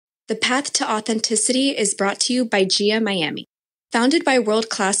The Path to Authenticity is brought to you by GIA Miami. Founded by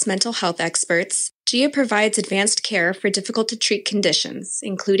world-class mental health experts, GIA provides advanced care for difficult-to-treat conditions,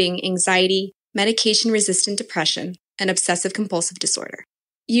 including anxiety, medication-resistant depression, and obsessive-compulsive disorder.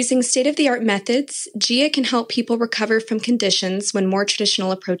 Using state-of-the-art methods, GIA can help people recover from conditions when more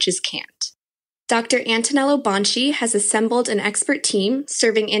traditional approaches can't. Dr. Antonello Bonci has assembled an expert team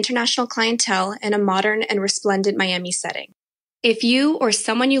serving international clientele in a modern and resplendent Miami setting. If you or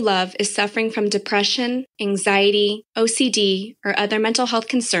someone you love is suffering from depression, anxiety, OCD, or other mental health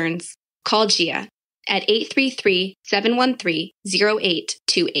concerns, call GIA at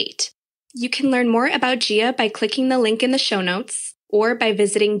 833-713-0828. You can learn more about GIA by clicking the link in the show notes or by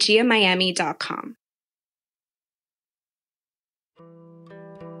visiting giamiami.com.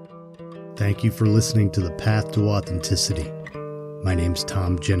 Thank you for listening to The Path to Authenticity. My name's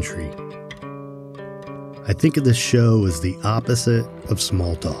Tom Gentry. I think of this show as the opposite of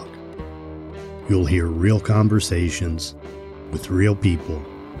small talk. You'll hear real conversations with real people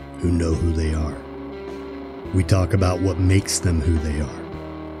who know who they are. We talk about what makes them who they are,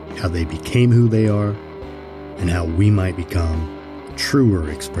 how they became who they are, and how we might become truer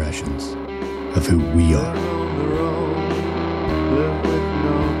expressions of who we are.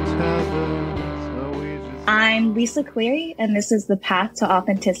 I'm Lisa Cleary, and this is The Path to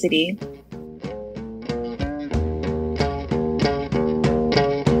Authenticity.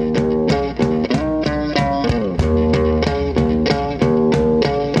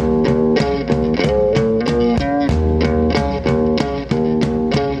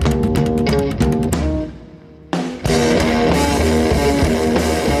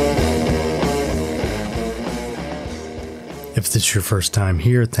 If this is your first time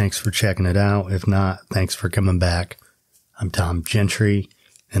here, thanks for checking it out. If not, thanks for coming back. I'm Tom Gentry,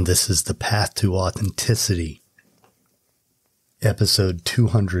 and this is The Path to Authenticity, episode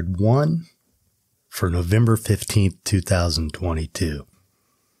 201 for November 15th, 2022.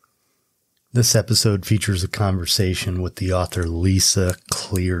 This episode features a conversation with the author Lisa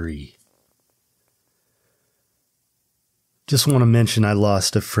Cleary. Just want to mention I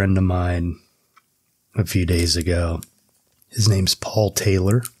lost a friend of mine a few days ago. His name's Paul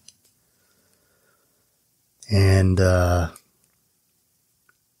Taylor, and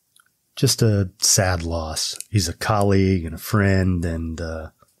just a sad loss. He's a colleague and a friend, and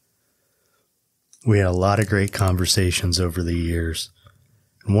we had a lot of great conversations over the years.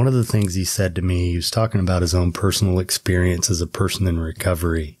 And one of the things he said to me, he was talking about his own personal experience as a person in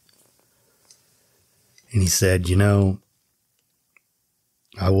recovery. And he said,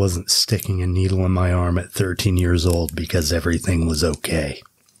 I wasn't sticking a needle in my arm at 13 years old because everything was okay.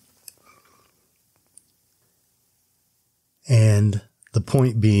 And the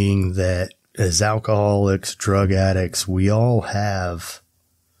point being that as alcoholics, drug addicts, we all have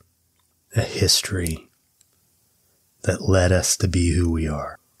a history that led us to be who we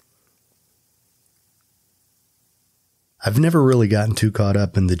are. I've never really gotten too caught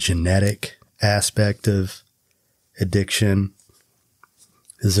up in the genetic aspect of addiction.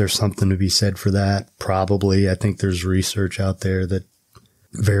 Is there something to be said for that? Probably. I think there's research out there that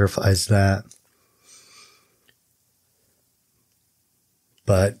verifies that.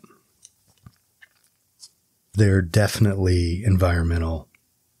 But there are definitely environmental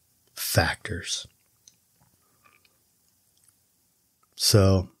factors.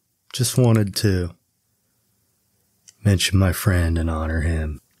 So just wanted to mention my friend and honor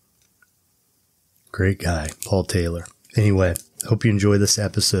him. Great guy, Paul Taylor. Anyway, hope you enjoy this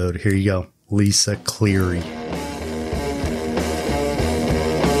episode. Here you go. Lisa Cleary.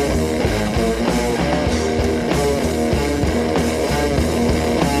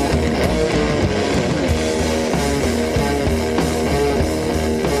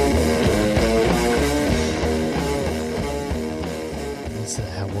 Lisa,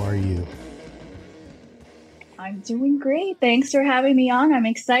 how are you? I'm doing great. Thanks for having me on. I'm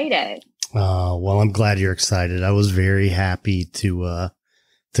excited. Well, I'm glad you're excited. I was very happy to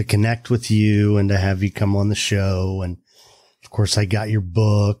connect with you and to have you come on the show. And of course, I got your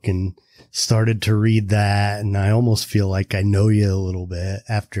book and started to read that. And I almost feel like I know you a little bit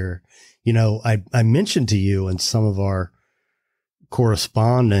after, I mentioned to you in some of our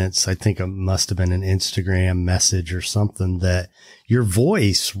correspondence, I think it must have been an Instagram message or something, that your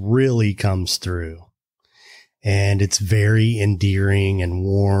voice really comes through. And it's very endearing and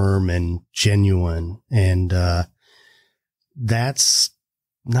warm and genuine. And that's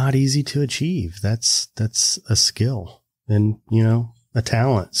not easy to achieve. That's a skill and, a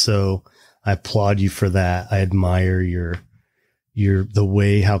talent. So I applaud you for that. I admire the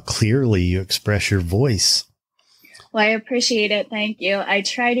way how clearly you express your voice. Well, I appreciate it. Thank you. I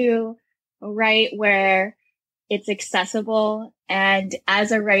try to write where it's accessible. And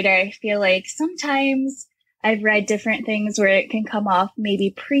as a writer, I feel like sometimes I've read different things where it can come off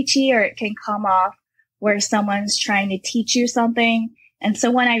maybe preachy, or it can come off where someone's trying to teach you something. And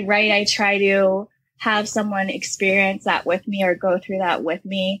so when I write, I try to have someone experience that with me or go through that with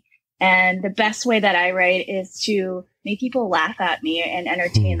me. And the best way that I write is to make people laugh at me and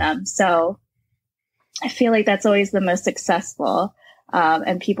entertain them. So I feel like that's always the most successful,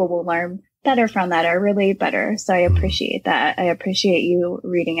 and people will learn better from that or relate better. So I appreciate that. I appreciate you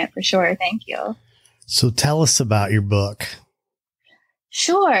reading it for sure. Thank you. So tell us about your book.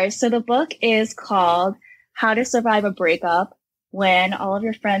 Sure. So the book is called How to Survive a Breakup When All of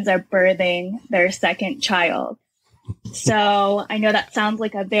Your Friends Are Birthing Their Second Child. So I know that sounds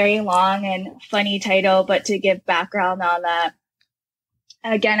like a very long and funny title, but to give background on that,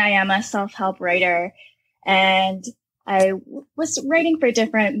 again, I am a self-help writer, and I was writing for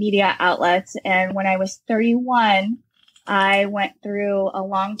different media outlets. And when I was 31, I went through a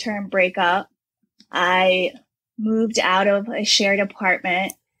long-term breakup. I moved out of a shared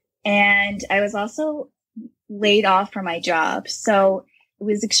apartment, and I was also laid off from my job. So it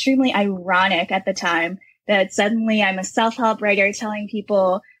was extremely ironic at the time that suddenly I'm a self-help writer telling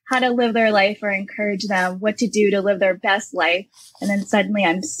people how to live their life or encourage them what to do to live their best life. And then suddenly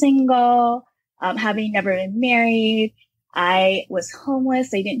I'm single, having never been married. I was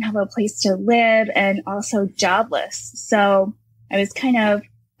homeless. I didn't have a place to live, and also jobless. So I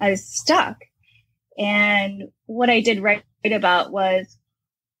was stuck. And what I did write about was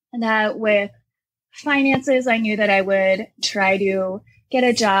that with finances, I knew that I would try to get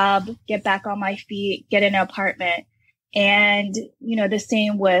a job, get back on my feet, get an apartment. And, the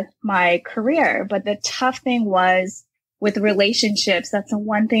same with my career. But the tough thing was with relationships, that's the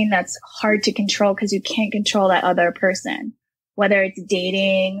one thing that's hard to control, because you can't control that other person, whether it's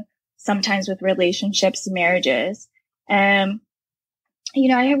dating, sometimes with relationships, marriages. I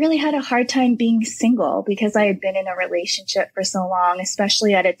really had a hard time being single because I had been in a relationship for so long,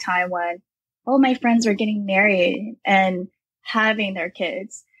 especially at a time when all my friends were getting married and having their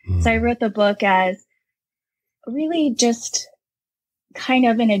kids. So I wrote the book as really just kind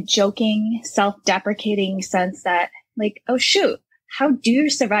of in a joking, self-deprecating sense that, like, oh, shoot, how do you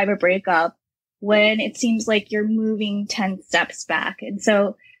survive a breakup when it seems like you're moving 10 steps back? And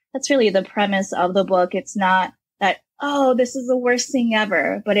so that's really the premise of the book. It's not that, oh, this is the worst thing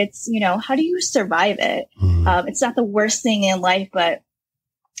ever, but it's, how do you survive it? It's not the worst thing in life, but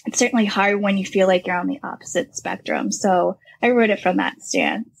it's certainly hard when you feel like you're on the opposite spectrum. So I wrote it from that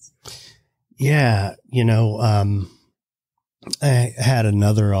stance. Yeah. I had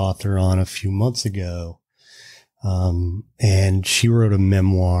another author on a few months ago, and she wrote a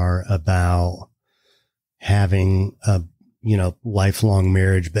memoir about having a, lifelong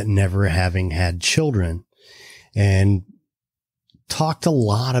marriage, but never having had children, and talked a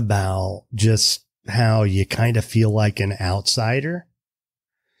lot about just how you kind of feel like an outsider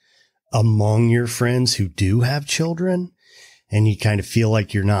among your friends who do have children, and you kind of feel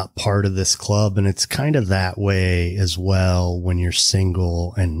like you're not part of this club. And it's kind of that way as well when you're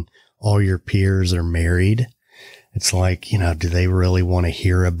single and all your peers are married. It's like, do they really want to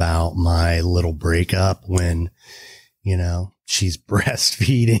hear about my little breakup when, she's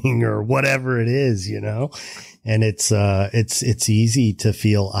breastfeeding or whatever it is, and it's easy to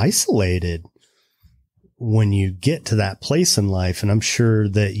feel isolated when you get to that place in life. And I'm sure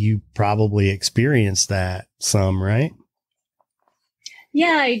that you probably experienced that some, right?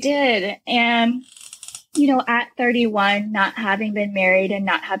 Yeah, I did. And, at 31, not having been married and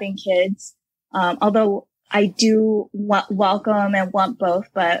not having kids, although I do welcome and want both,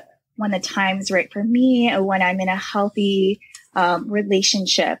 but when the time's right for me, or when I'm in a healthy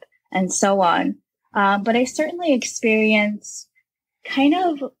relationship and so on. But I certainly experience kind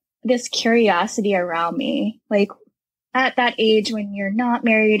of this curiosity around me. Like at that age when you're not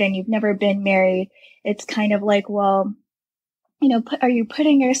married and you've never been married, it's kind of like, well, are you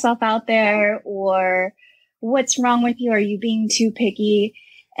putting yourself out there, or what's wrong with you? Are you being too picky?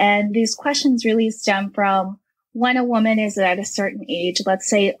 And these questions really stem from when a woman is at a certain age, let's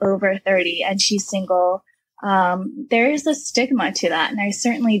say over 30, and she's single. There is a stigma to that. And I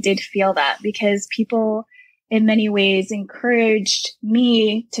certainly did feel that, because people in many ways encouraged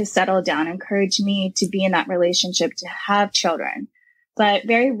me to settle down, encouraged me to be in that relationship, to have children. But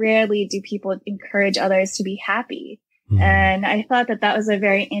very rarely do people encourage others to be happy. And I thought that was a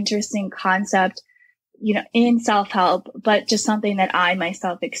very interesting concept, in self-help, but just something that I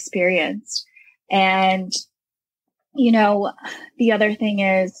myself experienced. And, the other thing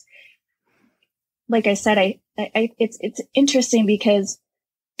is, like I said, it's interesting because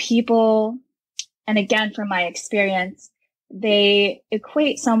people, and again, from my experience, they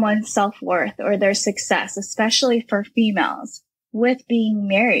equate someone's self-worth or their success, especially for females, with being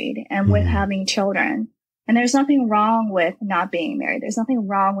married and with having children. And there's nothing wrong with not being married. There's nothing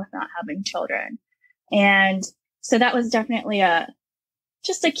wrong with not having children. And so that was definitely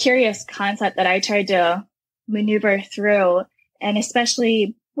just a curious concept that I tried to maneuver through. And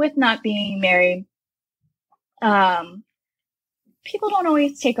especially with not being married, people don't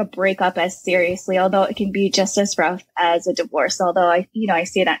always take a breakup as seriously, although it can be just as rough as a divorce. Although I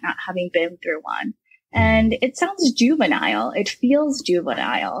say that not having been through one. And it sounds juvenile. It feels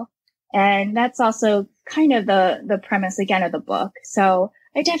juvenile. And that's also kind of the premise again of the book. So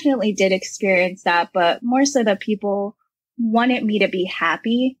I definitely did experience that, but more so that people wanted me to be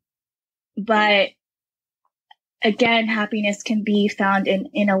happy. But again, happiness can be found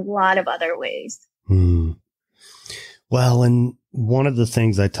in a lot of other ways. Well, and one of the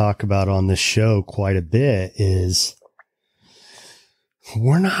things I talk about on this show quite a bit is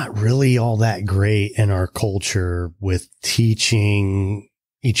we're not really all that great in our culture with teaching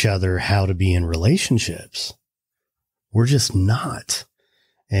each other how to be in relationships. We're just not.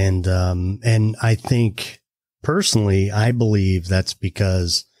 And I think personally, I believe that's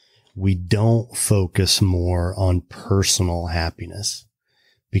because we don't focus more on personal happiness.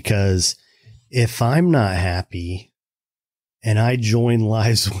 Because if I'm not happy and I join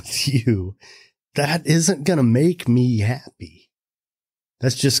lives with you, that isn't going to make me happy.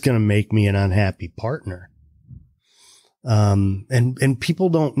 That's just going to make me an unhappy partner. And people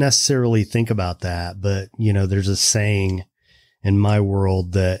don't necessarily think about that, but there's a saying in my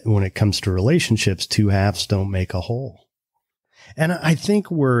world that when it comes to relationships, two halves don't make a whole. And I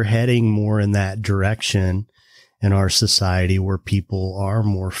think we're heading more in that direction in our society where people are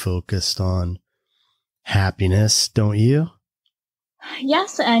more focused on happiness, don't you?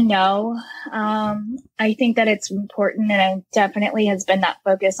 Yes and no. I think that it's important, and it definitely has been that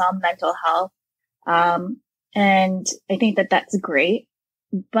focus on mental health. And I think that that's great.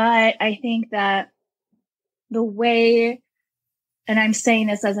 But I think that the way, and I'm saying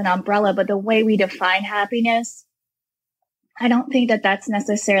this as an umbrella, but the way we define happiness, I don't think that that's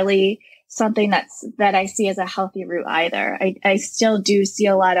necessarily something that I see as a healthy route either. I still do see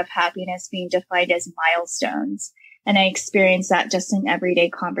a lot of happiness being defined as milestones. And I experience that just in everyday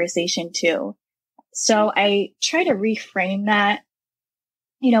conversation too. So I try to reframe that,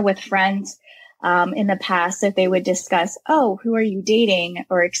 with friends. In the past, if they would discuss, who are you dating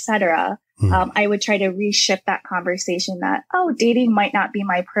or et cetera, I would try to reshift that conversation that, dating might not be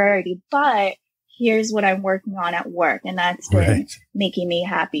my priority, but here's what I'm working on at work. And that's been making me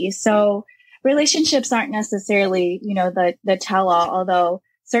happy. So relationships aren't necessarily, the tell-all, although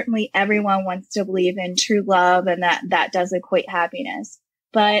certainly everyone wants to believe in true love and that does equate happiness.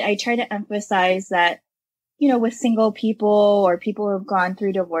 But I try to emphasize that, with single people or people who have gone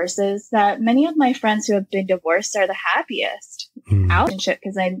through divorces, that many of my friends who have been divorced are the happiest out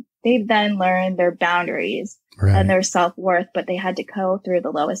because they've then learned their boundaries and their self-worth, but they had to go through the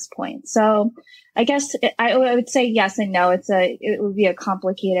lowest point. So I guess I would say yes and no. It would be a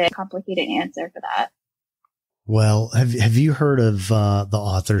complicated answer for that. Well, have you heard of the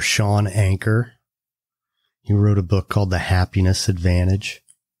author Sean Anker? He wrote a book called The Happiness Advantage.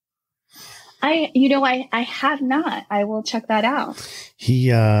 I have not. I will check that out.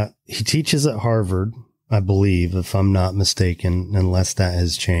 He teaches at Harvard, I believe, if I'm not mistaken, unless that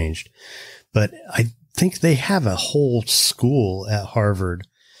has changed. But I think they have a whole school at Harvard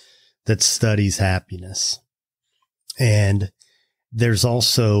that studies happiness. And there's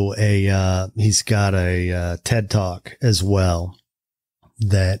also he's got a TED Talk as well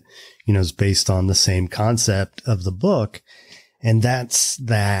that, is based on the same concept of the book. And that's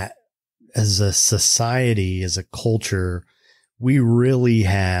that as a society, as a culture, we really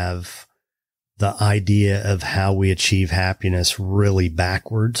have the idea of how we achieve happiness really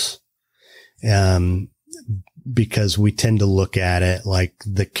backwards. Because we tend to look at it like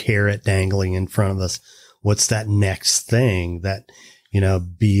the carrot dangling in front of us. What's that next thing that,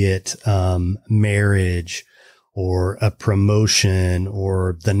 be it, marriage or a promotion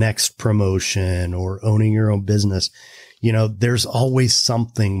or the next promotion or owning your own business, there's always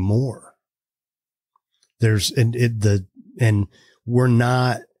something more. And we're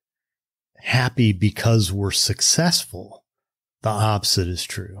not happy because we're successful. The opposite is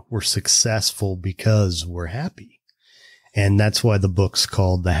true. We're successful because we're happy. And that's why the book's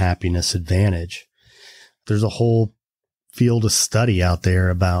called The Happiness Advantage. There's a whole field of study out there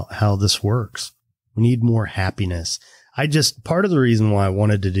about how this works. We need more happiness. Part of the reason why I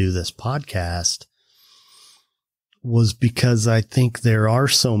wanted to do this podcast was because I think there are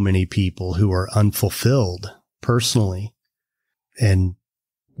so many people who are unfulfilled personally, and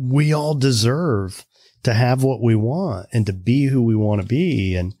we all deserve to have what we want and to be who we want to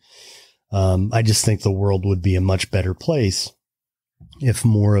be. And I just think the world would be a much better place if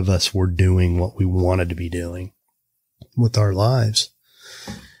more of us were doing what we wanted to be doing with our lives.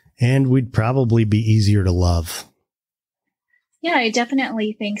 And we'd probably be easier to love. Yeah, I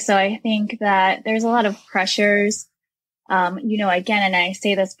definitely think so. I think that there's a lot of pressures, again, and I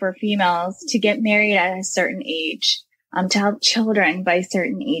say this for females, to get married at a certain age, to have children by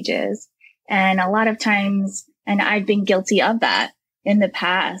certain ages. And a lot of times, and I've been guilty of that in the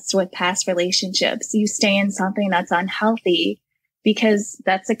past with past relationships, you stay in something that's unhealthy because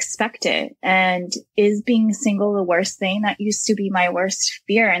that's expected. And is being single the worst thing? That used to be my worst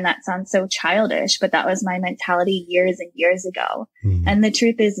fear. And that sounds so childish, but that was my mentality years and years ago. Mm-hmm. And the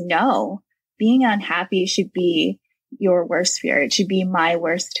truth is, no, being unhappy should be your worst fear. It should be my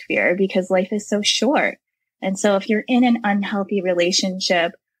worst fear because life is so short. And so if you're in an unhealthy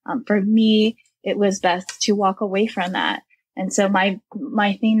relationship, for me, it was best to walk away from that. And so my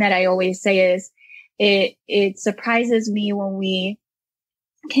thing that I always say is, it surprises me when we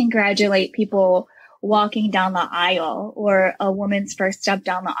congratulate people walking down the aisle or a woman's first step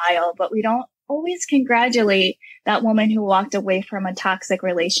down the aisle, but we don't always congratulate that woman who walked away from a toxic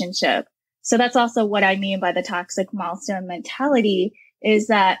relationship. So that's also what I mean by the toxic milestone mentality, is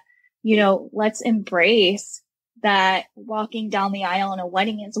that, let's embrace that walking down the aisle in a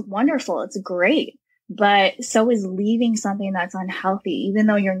wedding is wonderful. It's great. But so is leaving something that's unhealthy, even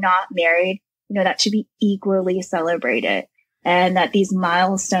though you're not married. That should be equally celebrated, and that these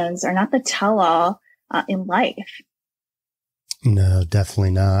milestones are not the tell-all in life. No,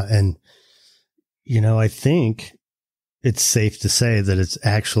 definitely not. And, I think it's safe to say that it's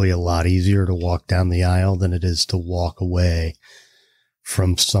actually a lot easier to walk down the aisle than it is to walk away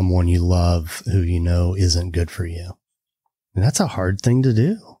from someone you love who isn't good for you. And that's a hard thing to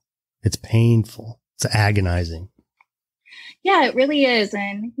do. It's painful. It's agonizing. Yeah, it really is.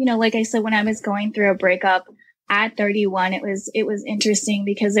 And, like I said, when I was going through a breakup at 31, it was interesting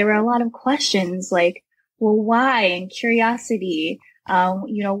because there were a lot of questions like, well, why? And curiosity,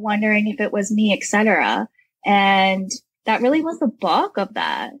 wondering if it was me, etc. And that really was the bulk of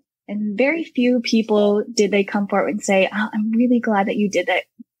that. And very few people did they come forward and say, oh, I'm really glad that you did that.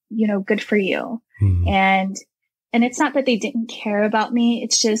 Good for you. Mm-hmm. And it's not that they didn't care about me.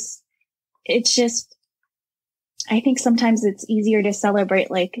 It's just, I think sometimes it's easier to celebrate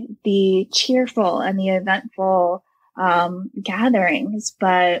like the cheerful and the eventful gatherings,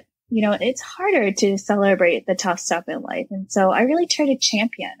 but it's harder to celebrate the tough stuff in life. And so I really try to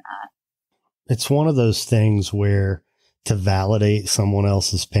champion that. It's one of those things where to validate someone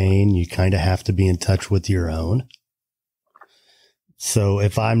else's pain, you kind of have to be in touch with your own. So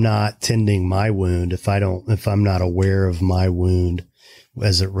if I'm not tending my wound, if I'm not aware of my wound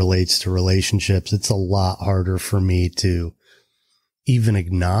as it relates to relationships, it's a lot harder for me to even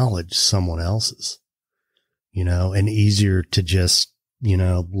acknowledge someone else's, and easier to just,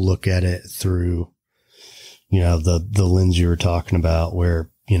 look at it through, the lens you were talking about where,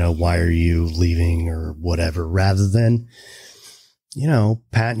 why are you leaving or whatever, rather than,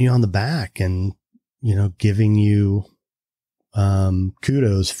 patting you on the back and, giving you,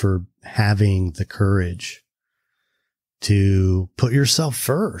 kudos for having the courage to put yourself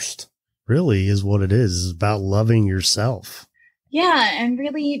first, really is what it is. It's about loving yourself. Yeah. And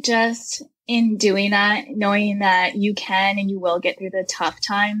really just in doing that, knowing that you can and you will get through the tough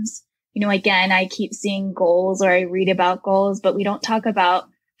times. Again, I keep seeing goals or I read about goals, but we don't talk about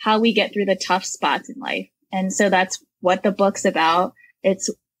how we get through the tough spots in life. And so that's what the book's about.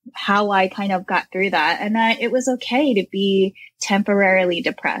 It's how I kind of got through that, and that it was okay to be temporarily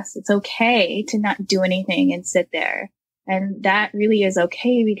depressed. It's okay to not do anything and sit there. And that really is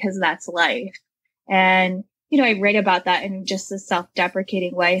okay because that's life. And, I read about that in just a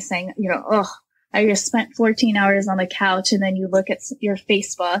self-deprecating way saying, I just spent 14 hours on the couch. And then you look at your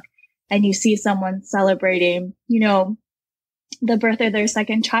Facebook and you see someone celebrating, the birth of their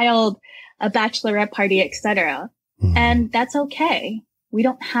second child, a bachelorette party, etc. Mm-hmm. And that's okay. We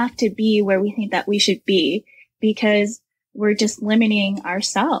don't have to be where we think that we should be because we're just limiting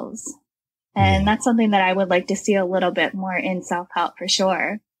ourselves. And that's something that I would like to see a little bit more in self-help for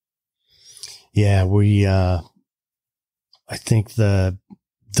sure. Yeah, I think the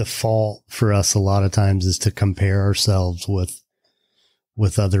default for us a lot of times is to compare ourselves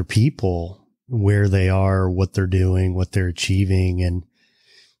with other people, where they are, what they're doing, what they're achieving. And,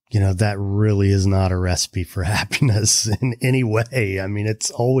 that really is not a recipe for happiness in any way. I mean, it's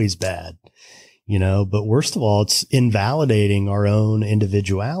always bad. but worst of all, it's invalidating our own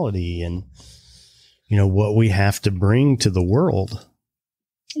individuality and, what we have to bring to the world.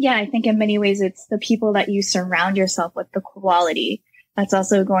 Yeah, I think in many ways, it's the people that you surround yourself with, the quality. That's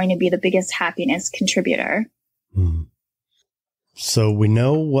also going to be the biggest happiness contributor. Hmm. So we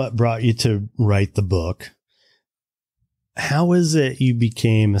know what brought you to write the book. How is it you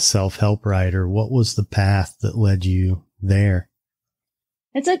became a self-help writer? What was the path that led you there?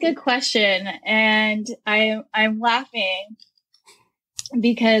 It's a good question. And I'm laughing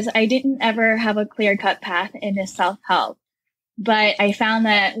because I didn't ever have a clear-cut path into self-help. But I found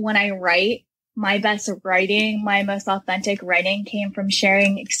that when I write, my best writing, my most authentic writing came from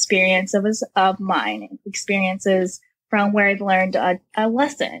sharing experiences of mine, experiences from where I've learned a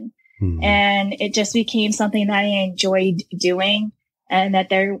lesson. Mm-hmm. And it just became something that I enjoyed doing and that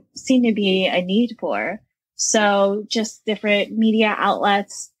there seemed to be a need for. So just different media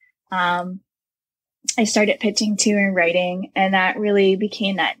outlets, I started pitching to and writing, and that really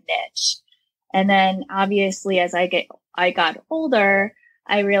became that niche. And then obviously as I got older,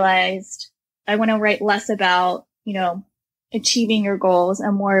 I realized I want to write less about, achieving your goals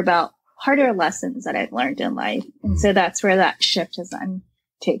and more about harder lessons that I've learned in life. And so that's where that shift has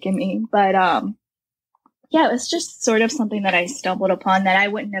taken me. But, yeah, it was just sort of something that I stumbled upon that I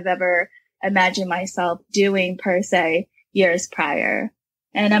wouldn't have ever imagined myself doing per se years prior.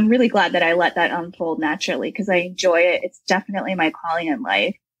 And I'm really glad that I let that unfold naturally because I enjoy it. It's definitely my calling in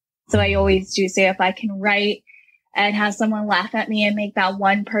life. So I always do say if I can write and have someone laugh at me and make that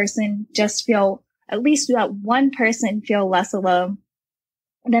one person just feel, at least that one person feel less alone,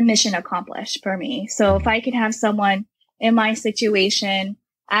 then mission accomplished for me. So if I could have someone in my situation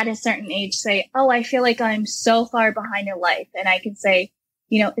at a certain age say, oh, I feel like I'm so far behind in life. And I can say,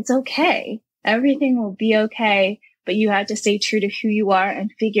 it's okay. Everything will be okay. But you have to stay true to who you are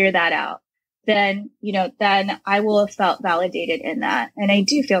and figure that out. Then I will have felt validated in that. And I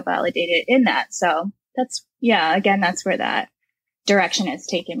do feel validated in that. So that's where that direction has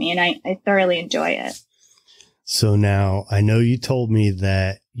taken me. And I thoroughly enjoy it. So now I know you told me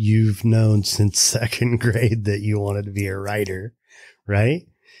that you've known since second grade that you wanted to be a writer, right?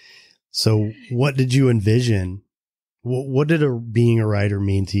 So what did you envision? What did being a writer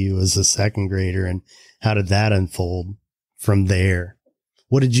mean to you as a second grader, and how did that unfold from there?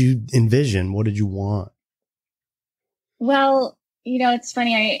 What did you envision? What did you want? Well, it's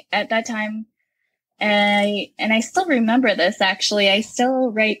funny. At that time, and I still remember this, actually, I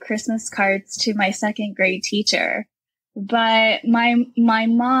still write Christmas cards to my second grade teacher, but my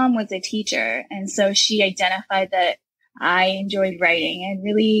mom was a teacher. And so she identified that I enjoyed writing and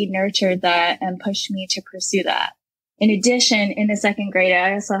really nurtured that and pushed me to pursue that. In addition, in the second grade,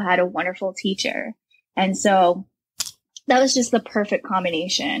 I also had a wonderful teacher. And so that was just the perfect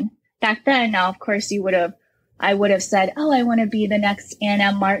combination. Back then, now, of course, I would have said, oh, I want to be the next Ann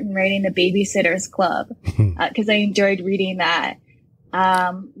M. Martin writing the Babysitter's Club, because I enjoyed reading that.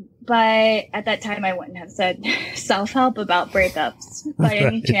 But at that time, I wouldn't have said self-help about breakups by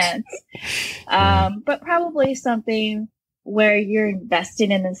any chance. But probably something where you're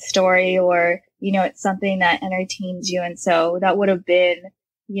invested in the story, or, it's something that entertains you. And so that would have been,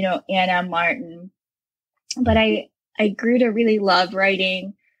 Ann M. Martin. But I grew to really love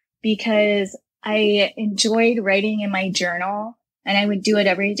writing because I enjoyed writing in my journal, and I would do it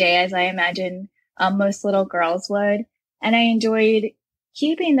every day, as I imagine most little girls would. And I enjoyed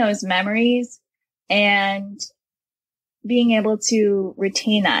keeping those memories and being able to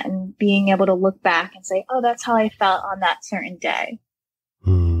retain that and being able to look back and say, oh, that's how I felt on that certain day.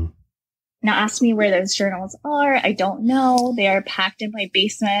 Mm. Now ask me where those journals are. I don't know. They are packed in my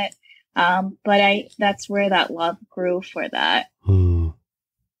basement. But that's where that love grew for that. Mm.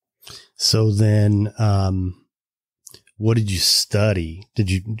 So then, what did you study?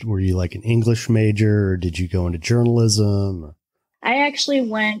 Were you like an English major, or did you go into journalism? I actually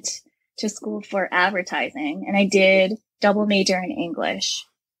went to school for advertising, and I did double major in English.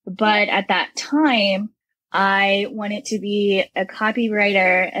 But at that time, I wanted to be a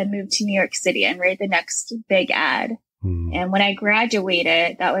copywriter and move to New York City and write the next big ad. Mm. And when I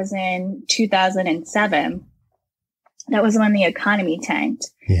graduated, that was in 2007. That was when the economy tanked.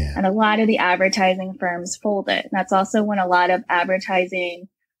 Yeah. And a lot of the advertising firms folded. And that's also when a lot of advertising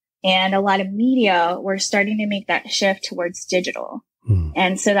and a lot of media were starting to make that shift towards digital. Hmm.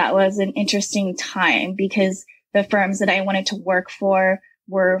 And so that was an interesting time because the firms that I wanted to work for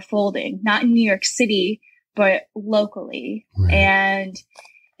were folding, not in New York City, but locally. Right. And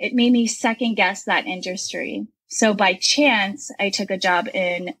it made me second guess that industry. So by chance, I took a job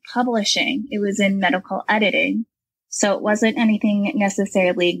in publishing. It was in medical editing. So it wasn't anything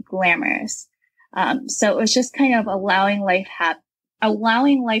necessarily glamorous. So it was just kind of allowing life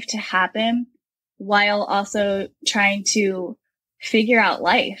to happen while also trying to figure out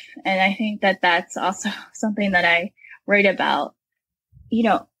life. And I think that that's also something that I write about. You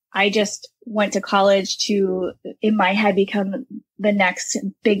know, I just went to college to, in my head, become the next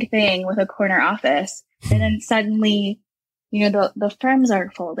big thing with a corner office. And then suddenly, you know, the firms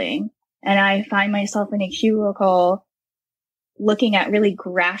are folding and I find myself in a cubicle looking at really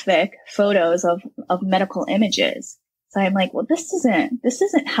graphic photos of medical images. So I'm like, well, this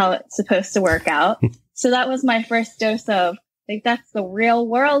isn't how it's supposed to work out. So that was my first dose of like, that's the real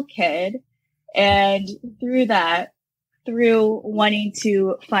world, kid. And through wanting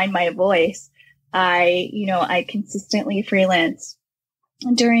to find my voice, I consistently freelance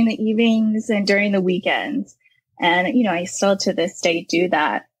during the evenings and during the weekends. And, you know, I still to this day do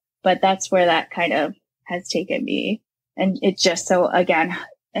that, but that's where that kind of has taken me. And it just so, again,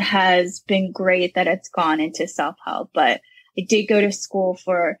 it has been great that it's gone into self-help, but I did go to school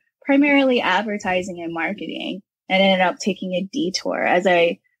for primarily advertising and marketing and ended up taking a detour as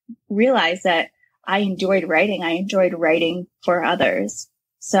I realized that I enjoyed writing. I enjoyed writing for others.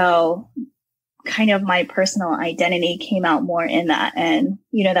 So kind of my personal identity came out more in that. And,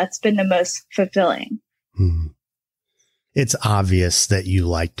 you know, that's been the most fulfilling. Hmm. It's obvious that you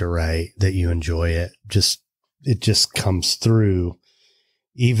like to write, that you enjoy it. It just comes through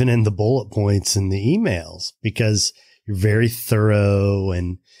even in the bullet points in the emails, because you're very thorough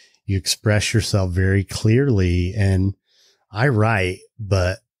and you express yourself very clearly. And I write,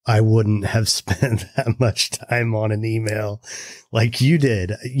 but I wouldn't have spent that much time on an email like you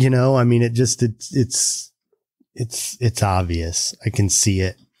did. You know, I mean, it's obvious. I can see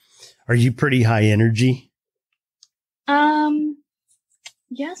it. Are you pretty high energy?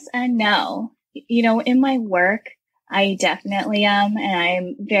 Yes and no. You know, in my work, I definitely am, and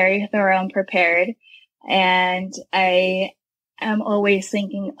I'm very thorough and prepared. And I am always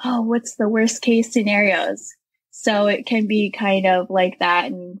thinking, oh, what's the worst case scenarios? So it can be kind of like that.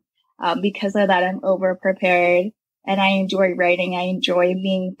 And because of that, I'm over prepared and I enjoy writing. I enjoy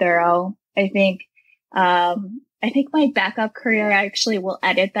being thorough. I think my backup career actually will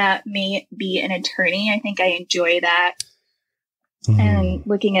edit that, may be an attorney. I think I enjoy that and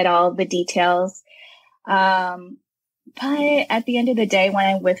looking at all the details. But at the end of the day, when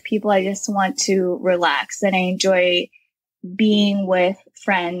I'm with people, I just want to relax and I enjoy being with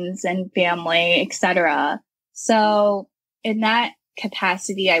friends and family, etc. So in that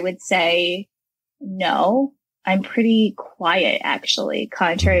capacity, I would say no. I'm pretty quiet, actually,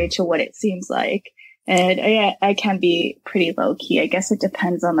 contrary to what it seems like. And I can be pretty low key. I guess it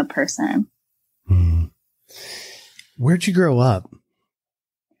depends on the person. Where'd you grow up?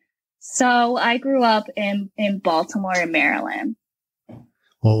 So I grew up in Baltimore and Maryland.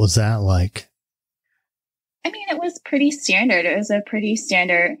 What was that like? I mean, it was pretty standard. It was a pretty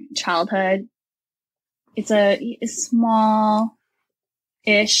standard childhood. It's a small-ish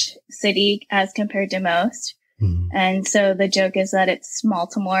city as compared to most. And so the joke is that it's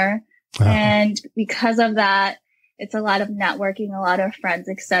Baltimore. And because of that, it's a lot of networking, a lot of friends,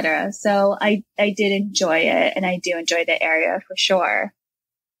 etc. So I did enjoy it, and I do enjoy the area for sure.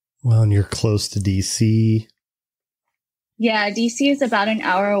 Well, and you're close to DC. Yeah, DC is about an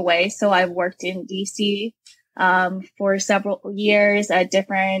hour away. So I've worked in DC for several years at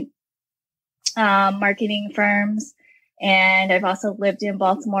different marketing firms. And I've also lived in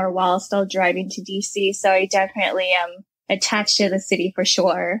Baltimore while still driving to DC. So I definitely am attached to the city for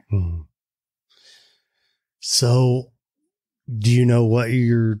sure. So do you know what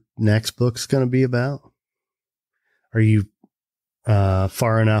your next book's going to be about? Are you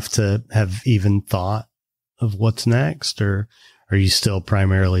far enough to have even thought of what's next, or are you still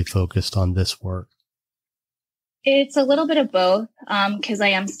primarily focused on this work? It's a little bit of both, because I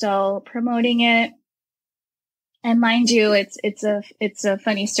am still promoting it. And mind you, it's a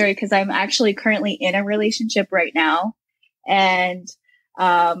funny story because I'm actually currently in a relationship right now, and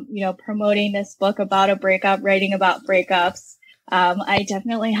promoting this book about a breakup, writing about breakups. I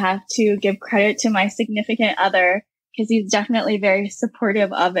definitely have to give credit to my significant other because he's definitely very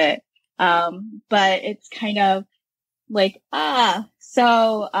supportive of it. But it's kind of like,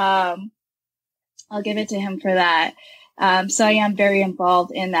 so I'll give it to him for that. So I am very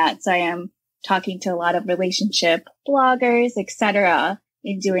involved in that. So I am talking to a lot of relationship bloggers, etc.,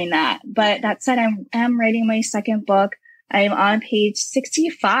 in doing that. But that said, I'm writing my second book. I'm on page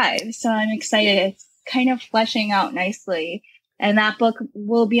 65, so I'm excited. It's kind of fleshing out nicely. And that book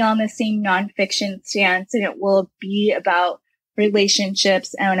will be on the same nonfiction stance, and it will be about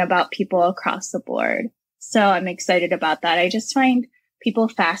relationships and about people across the board. So I'm excited about that. I just find people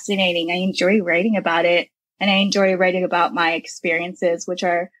fascinating. I enjoy writing about it, and I enjoy writing about my experiences, which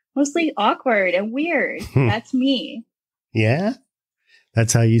are mostly awkward and weird. That's me. Yeah?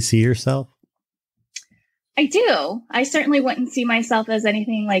 That's how you see yourself? I do. I certainly wouldn't see myself as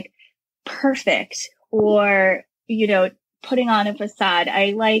anything like perfect or, putting on a facade.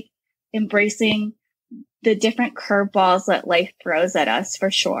 I like embracing the different curveballs that life throws at us,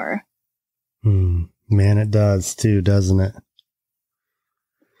 for sure. Man, it does too, doesn't it?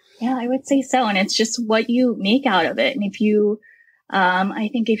 Yeah, I would say so. And it's just what you make out of it. And if you, I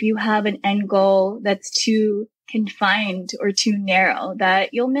think if you have an end goal that's too confined or too narrow, that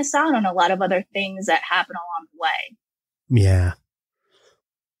you'll miss out on a lot of other things that happen along the way. Yeah.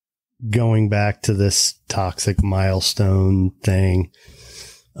 Going back to this toxic milestone thing,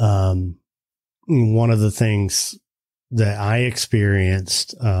 one of the things that I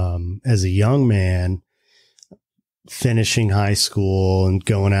experienced as a young man, finishing high school and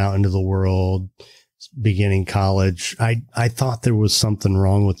going out into the world, beginning college, I thought there was something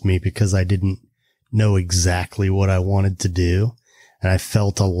wrong with me because I didn't know exactly what I wanted to do. And I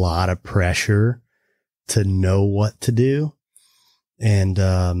felt a lot of pressure to know what to do. And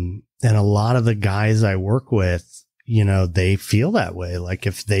a lot of the guys I work with, they feel that way. Like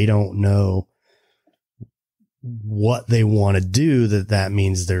if they don't know what they want to do, that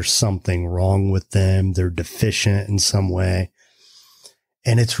means there's something wrong with them. They're deficient in some way.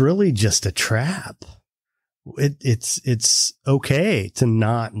 And it's really just a trap. It's okay to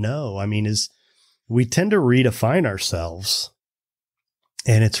not know. I mean, we tend to redefine ourselves,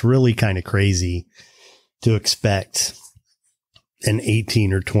 and it's really kind of crazy to expect an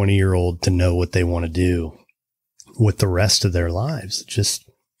 18 or 20-year-old to know what they want to do with the rest of their lives. It just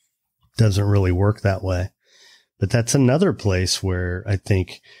doesn't really work that way. But that's another place where I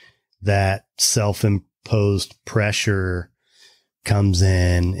think that self-imposed pressure comes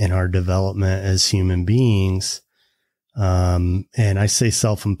in our development as human beings. And I say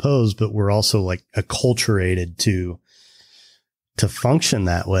self-imposed, but we're also like acculturated to function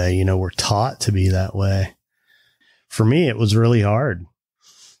that way. We're taught to be that way. For me, it was really hard.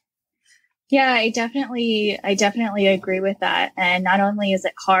 Yeah, I definitely agree with that. And not only is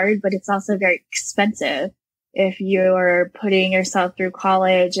it hard, but it's also very expensive if you're putting yourself through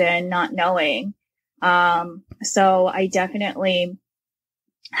college and not knowing. So I definitely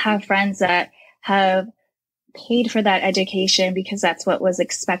have friends that have paid for that education because that's what was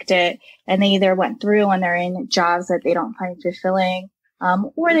expected. And they either went through and they're in jobs that they don't find fulfilling,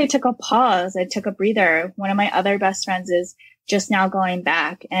 or they took a pause, they took a breather. One of my other best friends is just now going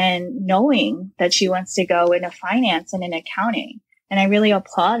back and knowing that she wants to go into finance and in accounting. And I really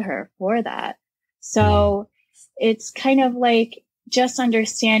applaud her for that. So it's kind of like just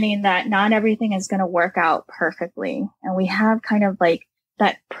understanding that not everything is going to work out perfectly. And we have kind of like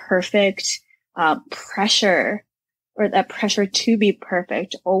that perfect pressure, or that pressure to be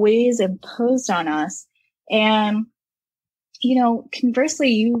perfect, always imposed on us. And, conversely,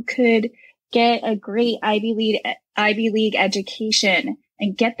 you could get a great Ivy League education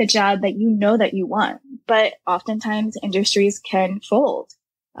and get the job that that you want. But oftentimes industries can fold.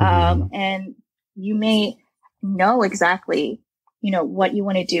 And you may know exactly, what you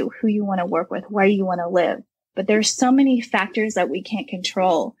want to do, who you want to work with, where you want to live. But there's so many factors that we can't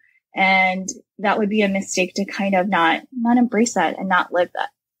control. And that would be a mistake to kind of not embrace that and not live that.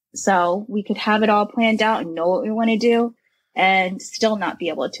 So we could have it all planned out and know what we want to do and still not be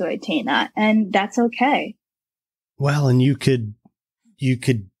able to attain that. And that's okay. Well, and you could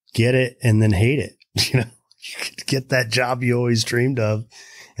get it and then hate it. You could get that job you always dreamed of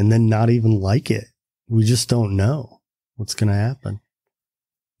and then not even like it. We just don't know what's going to happen.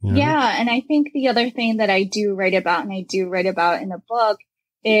 Yeah. And I think the other thing that I do write about, and I do write about in the book,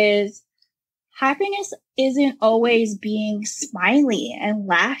 is happiness isn't always being smiley and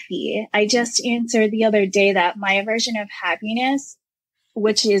laughy. I just answered the other day that my version of happiness,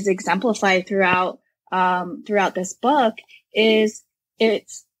 which is exemplified throughout this book, is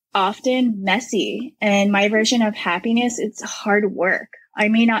it's often messy. And my version of happiness, it's hard work. I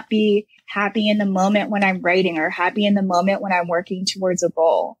may not be happy in the moment when I'm writing or happy in the moment when I'm working towards a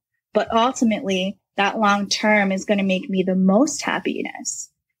goal, but ultimately that long term is going to make me the most happiness.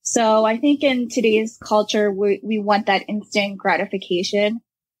 So I think in today's culture, we want that instant gratification,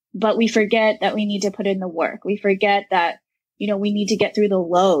 but we forget that we need to put in the work. We forget that, we need to get through the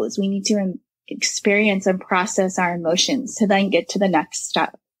lows. We need to experience and process our emotions to then get to the next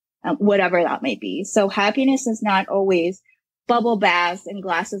step, whatever that may be. So happiness is not always bubble baths and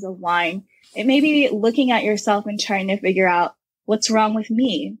glasses of wine. It may be looking at yourself and trying to figure out what's wrong with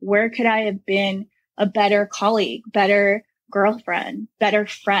me. Where could I have been a better colleague, better girlfriend, better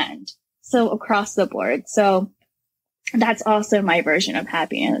friend. So across the board. So that's also my version of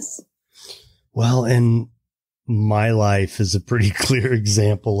happiness. Well, and my life is a pretty clear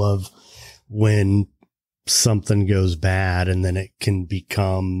example of when something goes bad and then it can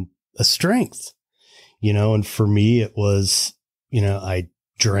become a strength, and for me, it was, I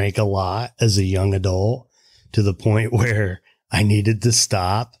drank a lot as a young adult to the point where I needed to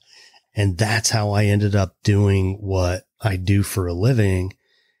stop. And that's how I ended up doing what I do for a living.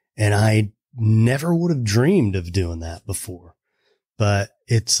 And I never would have dreamed of doing that before, but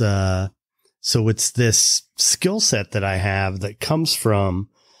it's, so it's this skill set that I have that comes from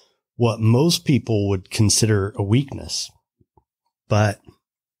what most people would consider a weakness, but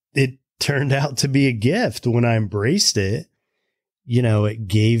it turned out to be a gift when I embraced it. It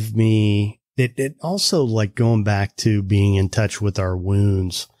gave me, it also, like, going back to being in touch with our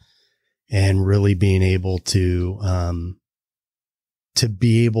wounds and really being able to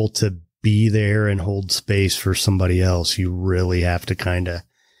be able to be there and hold space for somebody else. You really have to kind of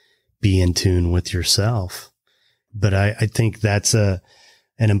be in tune with yourself. But I think that's an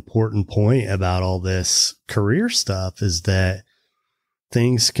important point about all this career stuff, is that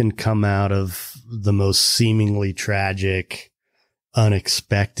things can come out of the most seemingly tragic,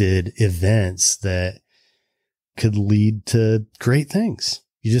 unexpected events that could lead to great things.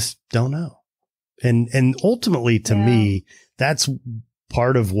 You just don't know. And ultimately, to me, that's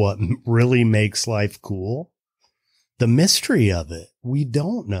part of what really makes life cool. The mystery of it. We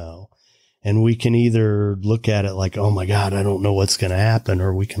don't know. And we can either look at it like, oh my God, I don't know what's going to happen.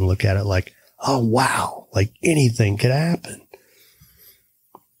 Or we can look at it like, oh, wow, like anything could happen.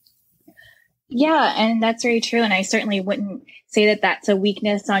 Yeah. And that's very true. And I certainly wouldn't say that that's a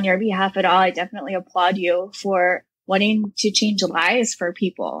weakness on your behalf at all. I definitely applaud you for wanting to change lives for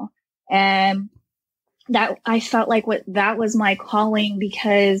people. And that I felt like that was my calling,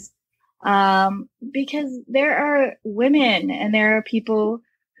 because there are women and there are people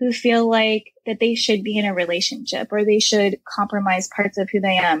who feel like that they should be in a relationship, or they should compromise parts of who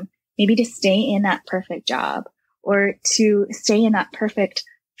they am, maybe to stay in that perfect job, or to stay in that perfect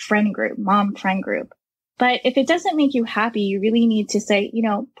friend group, mom friend group. But if it doesn't make you happy, you really need to say,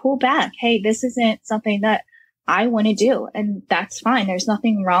 pull back. Hey, this isn't something that I want to do. And that's fine. There's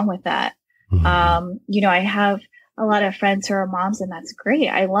nothing wrong with that. Mm-hmm. I have a lot of friends who are moms, and that's great.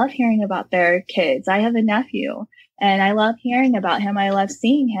 I love hearing about their kids. I have a nephew, and I love hearing about him. I love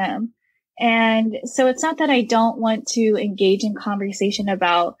seeing him. And so it's not that I don't want to engage in conversation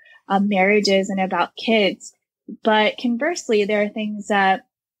about marriages and about kids, but conversely, there are things that,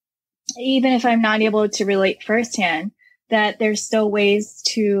 even if I'm not able to relate firsthand, that there's still ways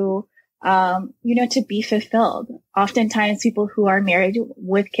to, to be fulfilled. Oftentimes people who are married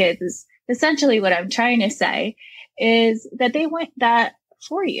with kids, is essentially what I'm trying to say, is that they want that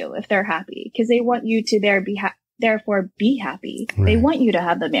for you if they're happy, because they want you to therefore be happy. Right. They want you to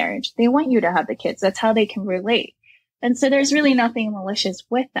have the marriage. They want you to have the kids. That's how they can relate. And so there's really nothing malicious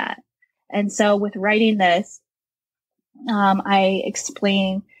with that. And so with writing this, I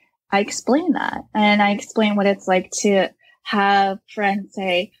explain that, and I explain what it's like to have friends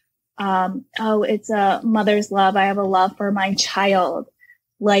say, oh, it's a mother's love. I have a love for my child,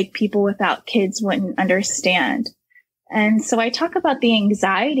 like people without kids wouldn't understand. And so I talk about the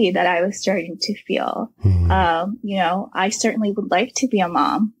anxiety that I was starting to feel. Mm-hmm. I certainly would like to be a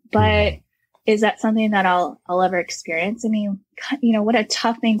mom, but is that something that I'll ever experience? I mean, what a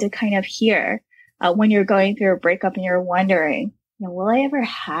tough thing to kind of hear when you're going through a breakup and you're wondering, will I ever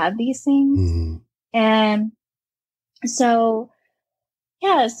have these things? Mm-hmm. And so,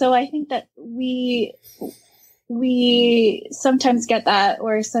 so I think that we sometimes get that,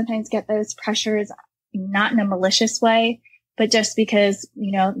 or sometimes get those pressures, not in a malicious way, but just because,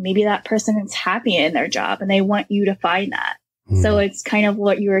 maybe that person is happy in their job and they want you to find that. Mm-hmm. So it's kind of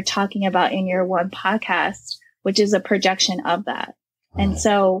what you were talking about in your one podcast, which is a projection of that. Right. And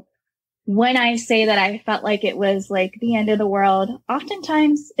so when I say that I felt like it was like the end of the world,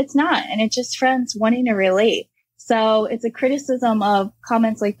 oftentimes it's not. And it's just friends wanting to relate. So it's a criticism of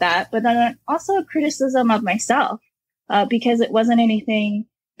comments like that, but then also a criticism of myself, because it wasn't anything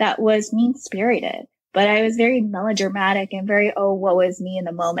that was mean-spirited, but I was very melodramatic and very, oh, woe is me in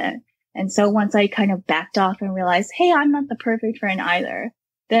the moment. And so once I kind of backed off and realized, hey, I'm not the perfect friend either,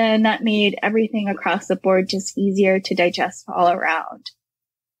 then that made everything across the board just easier to digest all around.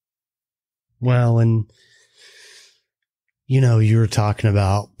 Well, and, you were talking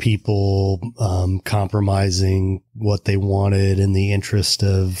about people compromising what they wanted in the interest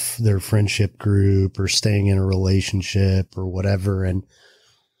of their friendship group or staying in a relationship or whatever. And,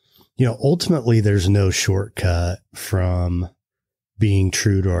 Ultimately, there's no shortcut from being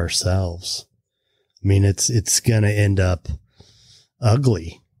true to ourselves. I mean, it's going to end up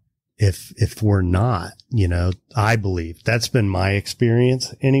ugly if we're not, I believe that's been my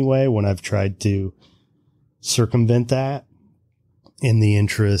experience anyway, when I've tried to circumvent that in the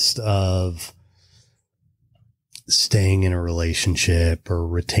interest of staying in a relationship or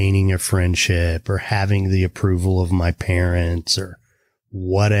retaining a friendship or having the approval of my parents or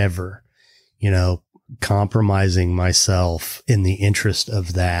whatever, compromising myself in the interest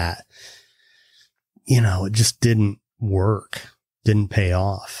of that. It just didn't work, didn't pay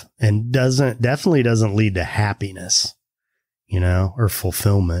off, and definitely doesn't lead to happiness, or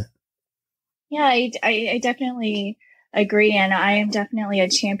fulfillment. Yeah, I definitely agree. And I am definitely a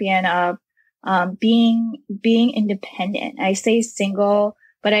champion of being independent. I say single,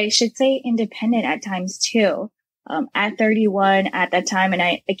 but I should say independent at times too. At 31 at that time, and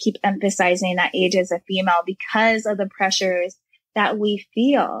I keep emphasizing that age as a female because of the pressures that we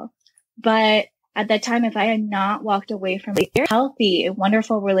feel. But at that time, if I had not walked away from a very healthy,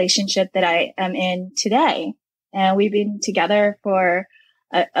 wonderful relationship that I am in today, and we've been together for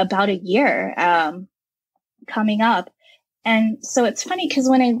about a year coming up. And so it's funny because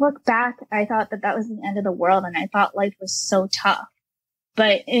when I look back, I thought that was the end of the world, and I thought life was so tough.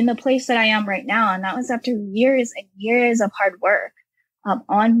 But in the place that I am right now, and that was after years and years of hard work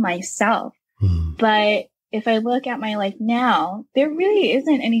on myself. But if I look at my life now, there really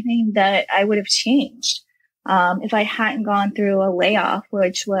isn't anything that I would have changed. If I hadn't gone through a layoff,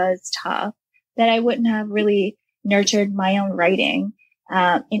 which was tough, that I wouldn't have really nurtured my own writing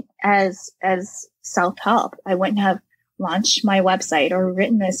as self-help. I wouldn't have launched my website or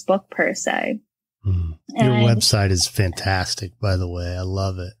written this book per se. Your website is fantastic, by the way. I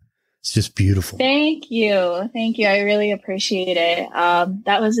love it. It's just beautiful. Thank you. Thank you. I really appreciate it.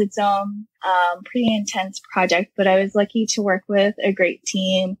 That was its own pretty intense project, but I was lucky to work with a great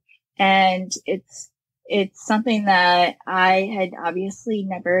team. And it's something that I had obviously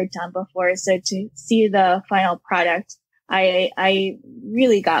never done before. So to see the final product, I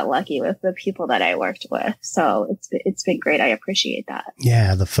really got lucky with the people that I worked with. So it's been great. I appreciate that.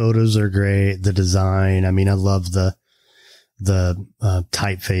 Yeah. The photos are great. The design. I mean, I love the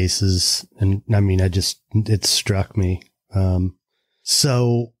typefaces, and I mean, it struck me.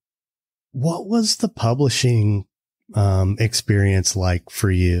 So what was the publishing, experience like for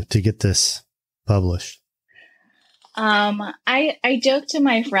you to get this published? I joke to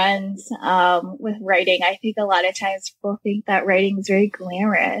my friends, with writing. I think a lot of times people think that writing is very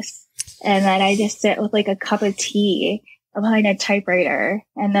glamorous, and that I just sit with like a cup of tea behind a typewriter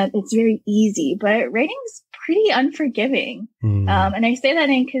and that it's very easy, but writing's pretty unforgiving. And I say that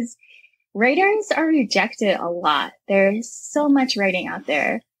because writers are rejected a lot. There's so much writing out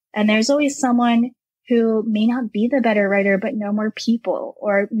there, and there's always someone who may not be the better writer, but know more people,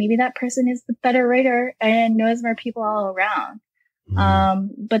 or maybe that person is the better writer and knows more people all around.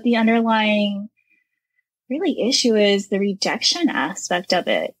 But the underlying really issue is the rejection aspect of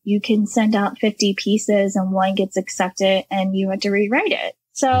it. You can send out 50 pieces and one gets accepted and you have to rewrite it.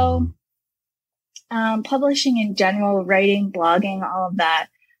 So, publishing in general, writing, blogging, all of that,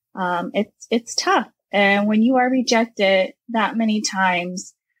 it's tough. And when you are rejected that many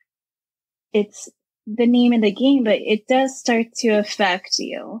times, it's the name of the game, but it does start to affect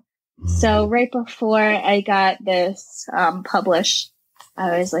you. So right before I got this published,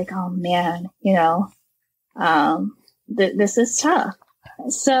 I was like, oh man, this is tough.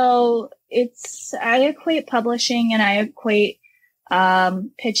 So I equate publishing and I equate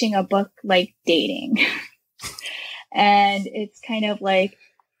pitching a book like dating. And it's kind of like,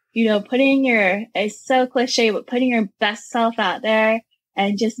 it's so cliche, but putting your best self out there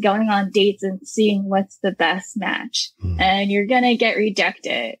and just going on dates and seeing what's the best match. And you're going to get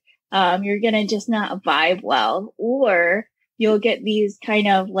rejected. You're going to just not vibe well, or you'll get these kind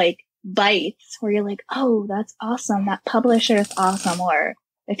of like bites where you're like, oh, that's awesome. That publisher is awesome. Or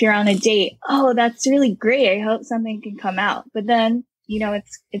if you're on a date, oh, that's really great. I hope something can come out. But then,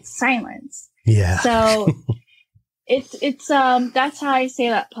 it's silence. Yeah. So it's that's how I say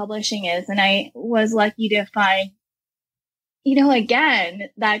that publishing is. And I was lucky to find, again,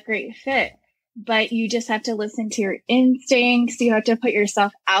 that great fit, but you just have to listen to your instincts. You have to put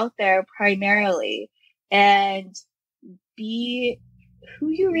yourself out there primarily and be who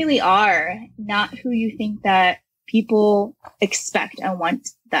you really are, not who you think that people expect and want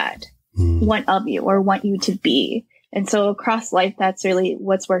of you or want you to be. And so across life, that's really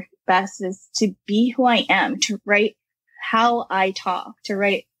what's worked best, is to be who I am, to write how I talk, to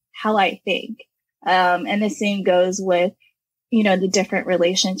write how I think. And the same goes with the different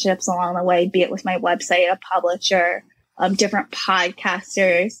relationships along the way, be it with my website, a publisher, different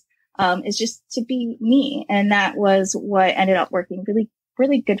podcasters, is just to be me. And that was what ended up working really,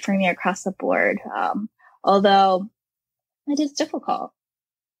 really good for me across the board. Although it is difficult.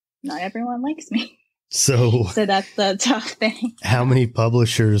 Not everyone likes me. So that's the tough thing. How many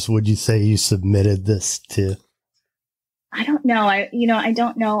publishers would you say you submitted this to? I don't know. I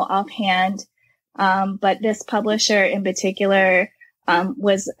don't know offhand. But this publisher in particular,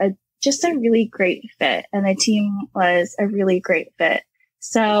 was just a really great fit, and the team was a really great fit.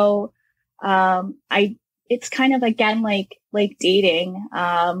 So, it's kind of, again, like dating.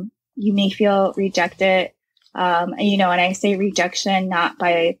 You may feel rejected. And I say rejection, not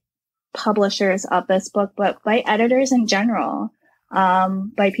by publishers of this book, but by editors in general,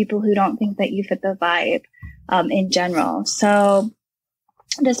 by people who don't think that you fit the vibe, in general. So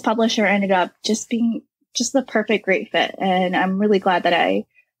this publisher ended up just being just the perfect great fit. And I'm really glad that I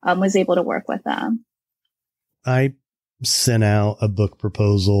was able to work with them. I sent out a book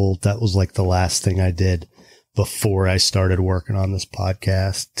proposal. That was like the last thing I did before I started working on this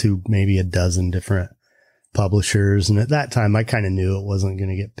podcast, to maybe a dozen different publishers. And at that time, I kind of knew it wasn't going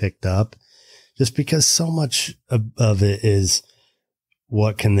to get picked up, just because so much of it is,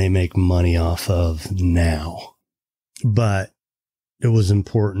 what can they make money off of now? But it was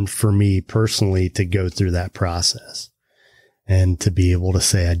important for me personally to go through that process and to be able to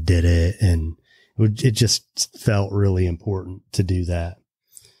say I did it. And it just felt really important to do that.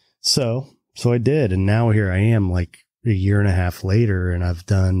 So I did. And now here I am, like a year and a half later,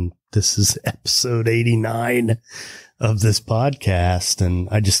 and this is episode 89 of this podcast. And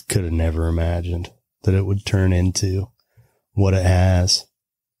I just could have never imagined that it would turn into what it has.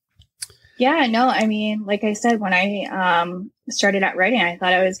 Yeah, no, I mean, like I said, when I started out writing, I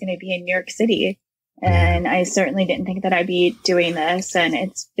thought I was going to be in New York City, and I certainly didn't think that I'd be doing this, and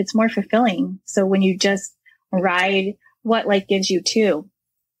it's more fulfilling. So when you just ride what life gives you too,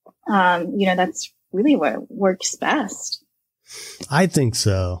 that's really what works best. I think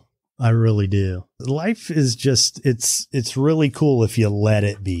so. I really do. Life is just, it's really cool if you let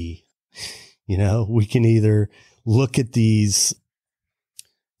it be. We can either look at these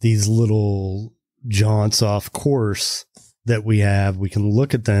little jaunts off course that we have. We can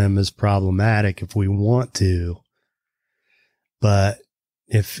look at them as problematic if we want to. But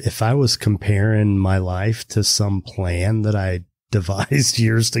if I was comparing my life to some plan that I devised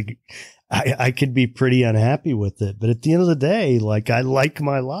years ago, I could be pretty unhappy with it. But at the end of the day, I like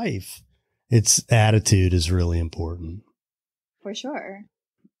my life. Its attitude is really important. For sure.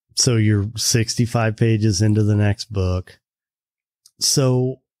 So you're 65 pages into the next book.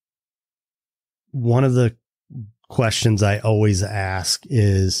 So one of the questions I always ask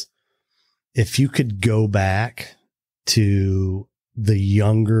is, if you could go back to the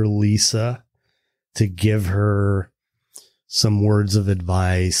younger Lisa to give her some words of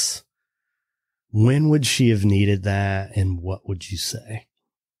advice, when would she have needed that, and what would you say?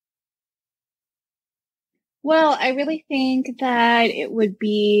 Well, I really think that it would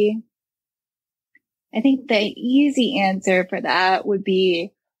be, I think the easy answer for that would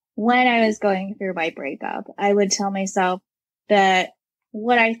be, when I was going through my breakup, I would tell myself that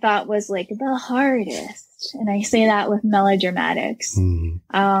what I thought was like the hardest, and I say that with melodramatics,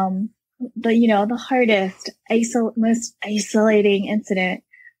 the hardest, most isolating incident,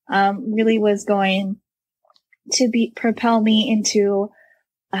 really was going to propel me into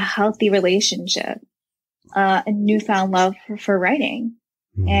a healthy relationship, a newfound love for writing.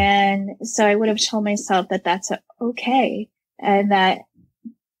 And so I would have told myself that that's okay, and that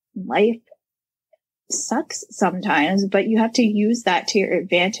life sucks sometimes, but you have to use that to your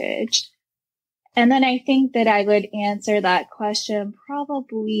advantage. And then I think that I would answer that question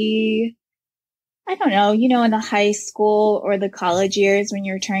probably, I don't know, in the high school or the college years, when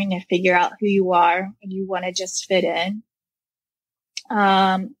you're trying to figure out who you are and you want to just fit in,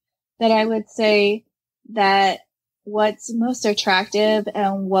 that I would say that what's most attractive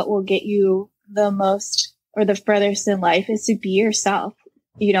and what will get you the most or the furthest in life is to be yourself.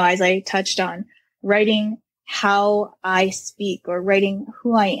 As I touched on, writing how I speak, or writing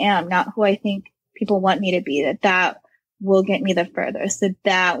who I am, not who I think people want me to be, that will get me the furthest,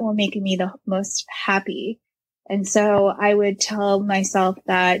 that will make me the most happy. And so I would tell myself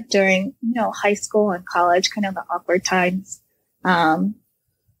that during, high school and college, kind of the awkward times,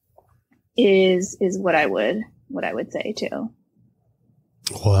 is what I would say too.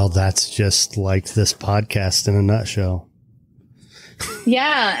 Well, that's just like this podcast in a nutshell.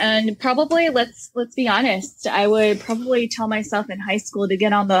 Yeah. And probably, let's be honest, I would probably tell myself in high school to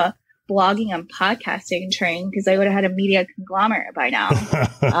get on the blogging and podcasting trained because I would have had a media conglomerate by now.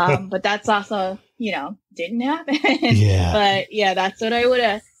 But that's also, didn't happen. Yeah. But yeah, that's what I would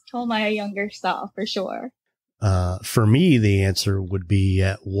have told my younger self for sure. For me, the answer would be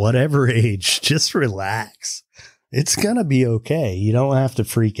at whatever age, just relax. It's going to be okay. You don't have to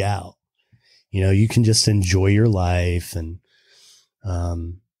freak out. You can just enjoy your life, and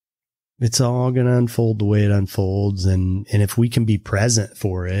it's all going to unfold the way it unfolds. And if we can be present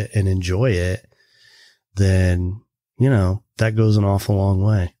for it and enjoy it, then, that goes an awful long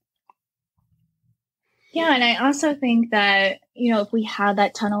way. Yeah. And I also think that, if we have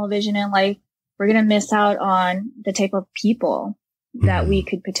that tunnel vision in life, we're going to miss out on the type of people that we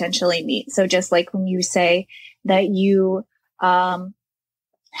could potentially meet. So just like when you say that you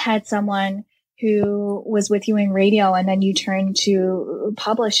had someone who was with you in radio and then you turned to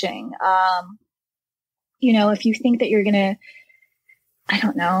publishing, if you think that you're going to, I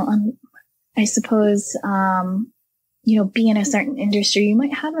don't know, I suppose, be in a certain industry, you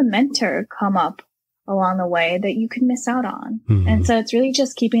might have a mentor come up along the way that you could miss out on. And so it's really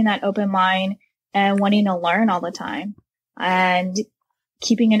just keeping that open mind and wanting to learn all the time, and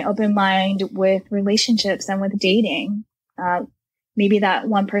keeping an open mind with relationships and with dating. Maybe that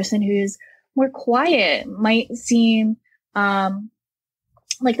one person who's more quiet might seem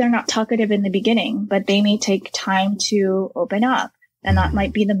like they're not talkative in the beginning, but they may take time to open up, and that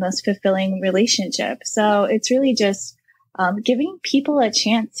might be the most fulfilling relationship. So it's really just giving people a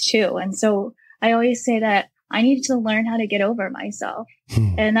chance too. And so I always say that I needed to learn how to get over myself.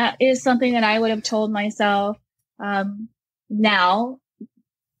 And that is something that I would have told myself. Now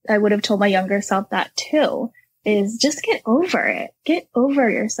I would have told my younger self that too, is just get over it. Get over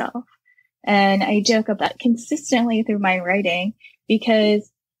yourself. And I joke about that consistently through my writing, because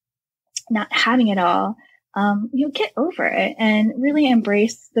not having it all, get over it and really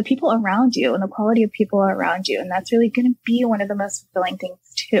embrace the people around you and the quality of people around you. And that's really going to be one of the most fulfilling things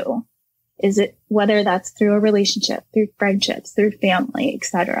too. Is it, whether that's through a relationship, through friendships, through family,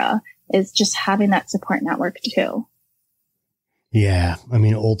 etc., is just having that support network too. Yeah. I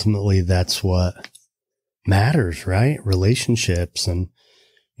mean, ultimately that's what matters, right? Relationships. And,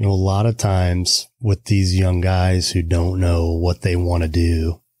 a lot of times with these young guys who don't know what they want to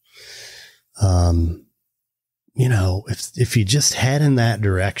do, if you just head in that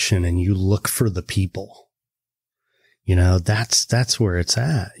direction and you look for the people, that's where it's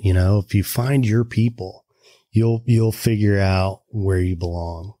at. If you find your people, you'll figure out where you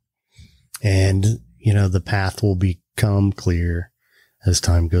belong, and, the path will become clear as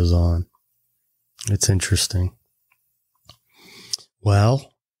time goes on. It's interesting. Well,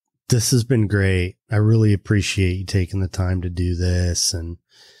 this has been great. I really appreciate you taking the time to do this. And,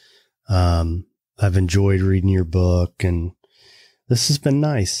 I've enjoyed reading your book, and this has been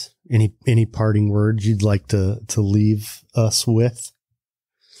nice. Any parting words you'd like to leave us with?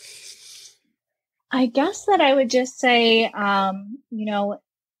 I guess that I would just say,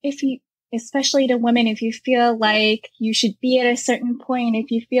 if you, especially to women, if you feel like you should be at a certain point,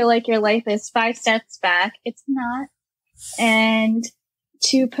 if you feel like your life is 5 steps back, it's not. And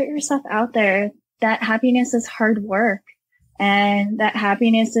to put yourself out there, that happiness is hard work, and that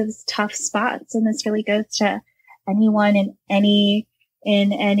happiness is tough spots. And this really goes to anyone in any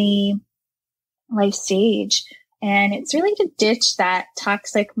life stage. And it's really to ditch that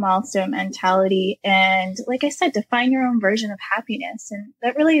toxic milestone mentality. And like I said, to find your own version of happiness. And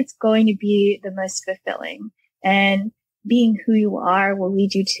that really is going to be the most fulfilling. And being who you are will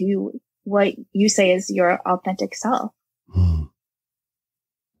lead you to what you say is your authentic self.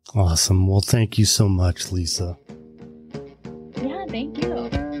 Awesome. Well, thank you so much, Lisa. Yeah, thank you.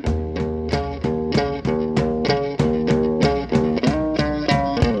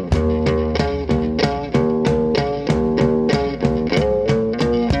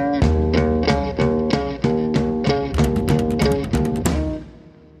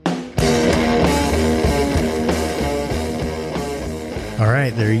 All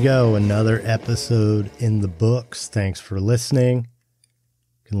right, there you go. Another episode in the books. Thanks for listening.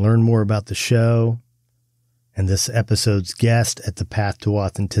 You can learn more about the show and this episode's guest at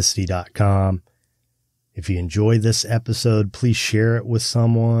thepathtooauthenticity.com. If you enjoyed this episode, please share it with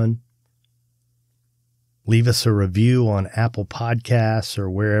someone. Leave us a review on Apple Podcasts or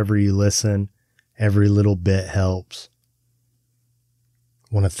wherever you listen. Every little bit helps.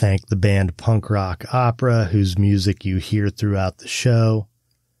 I want to thank the band Punk Rock Opera, whose music you hear throughout the show.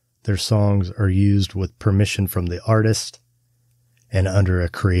 Their songs are used with permission from the artist and under a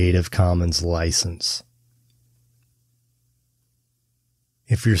Creative Commons license.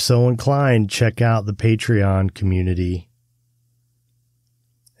 If you're so inclined, check out the Patreon community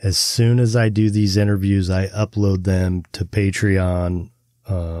As soon as I do these interviews, I upload them to Patreon,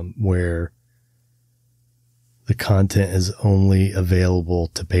 where the content is only available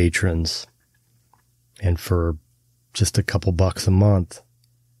to patrons. And for just a couple bucks a month,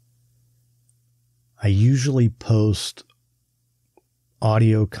 I usually post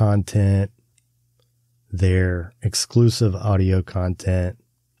audio content, their exclusive audio content,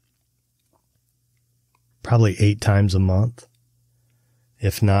 probably 8 times a month,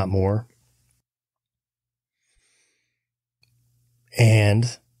 if not more.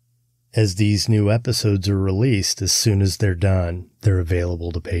 And as these new episodes are released, as soon as they're done, they're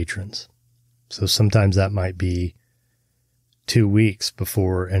available to patrons. So sometimes that might be 2 weeks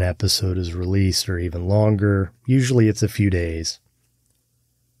before an episode is released, or even longer. Usually it's a few days.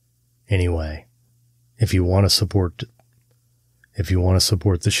 Anyway, if you want to support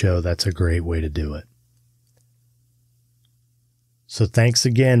the show, that's a great way to do it. So thanks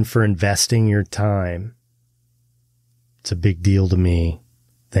again for investing your time. It's a big deal to me.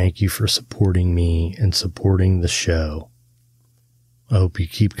 Thank you for supporting me and supporting the show. I hope you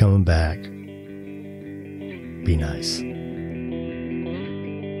keep coming back. Be nice.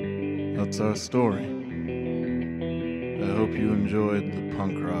 That's our story. I hope you enjoyed the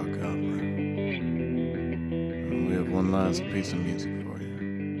punk rock opera. We have one last piece of music for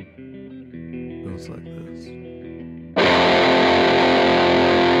you. It goes like this.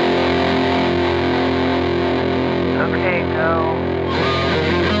 Okay, go.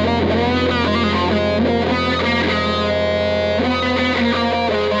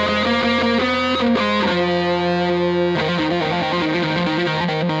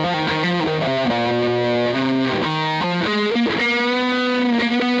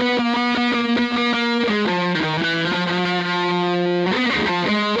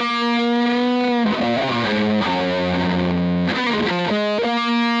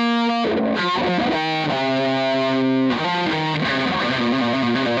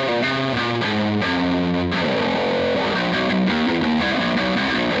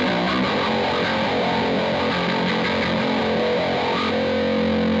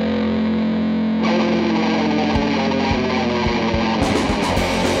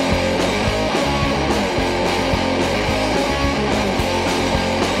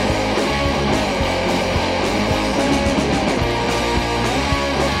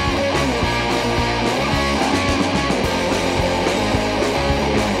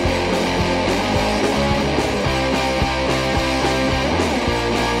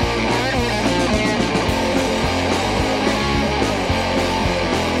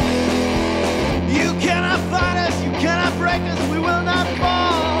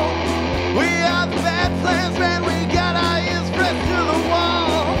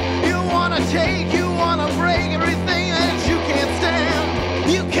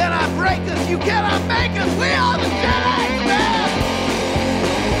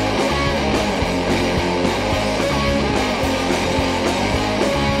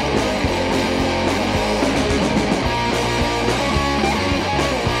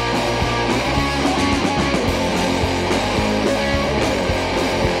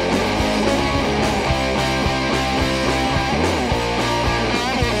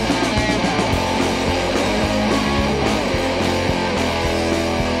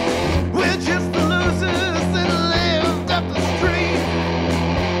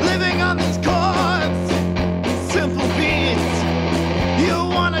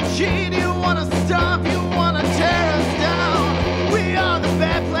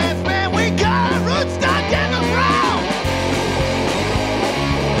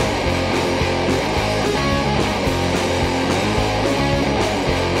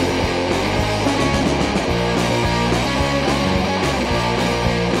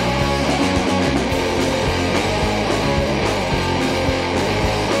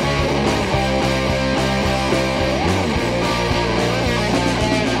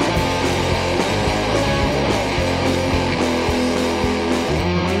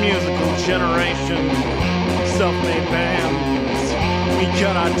 generation self-made bands. We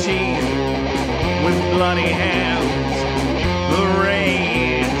cut our teeth with bloody hands. The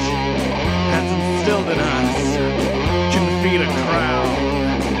rage has instilled in us. Can feed a crowd,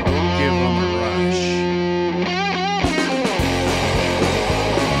 give them a rush.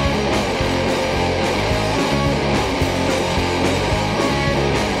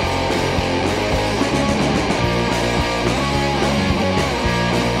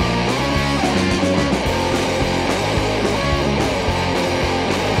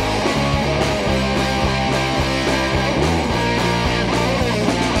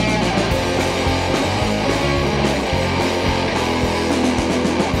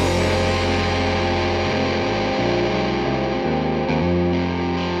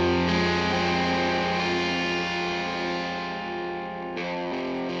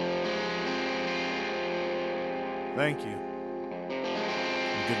 Thank you.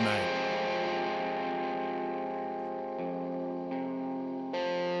 And good night.